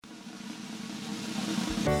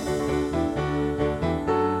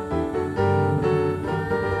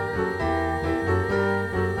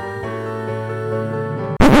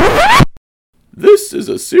This is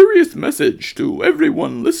a serious message to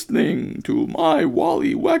everyone listening to my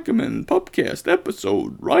Wally Wackiman Pupcast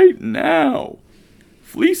episode right now.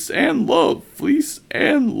 Fleece and love, fleece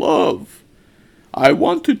and love. I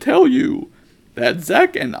want to tell you that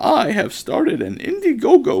Zach and I have started an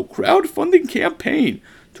Indiegogo crowdfunding campaign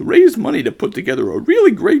to raise money to put together a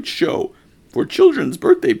really great show for children's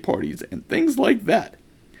birthday parties and things like that.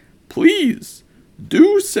 Please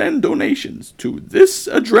do send donations to this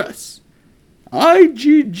address: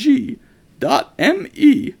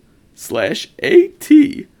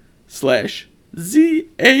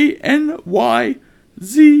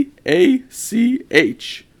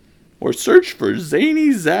 or search for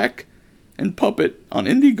Zany Zach and Puppet on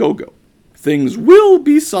Indiegogo. Things will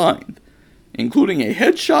be signed, including a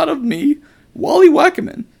headshot of me, Wally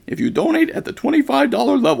Wackiman, if you donate at the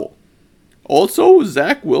 $25 level. Also,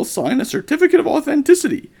 Zach will sign a certificate of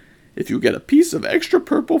authenticity if you get a piece of extra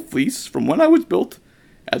purple fleece from when I was built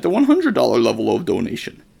at the $100 level of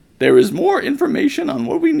donation. There is more information on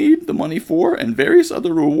what we need the money for and various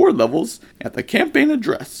other reward levels at the campaign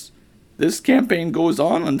address. This campaign goes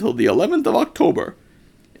on until the 11th of October.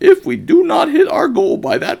 If we do not hit our goal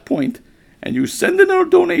by that point, and you send in a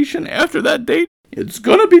donation after that date, it's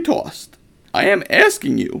gonna be tossed. I am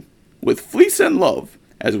asking you, with fleece and love,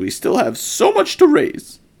 as we still have so much to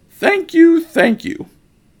raise. Thank you, thank you.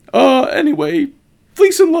 Anyway,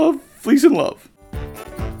 fleece and love, fleece and love.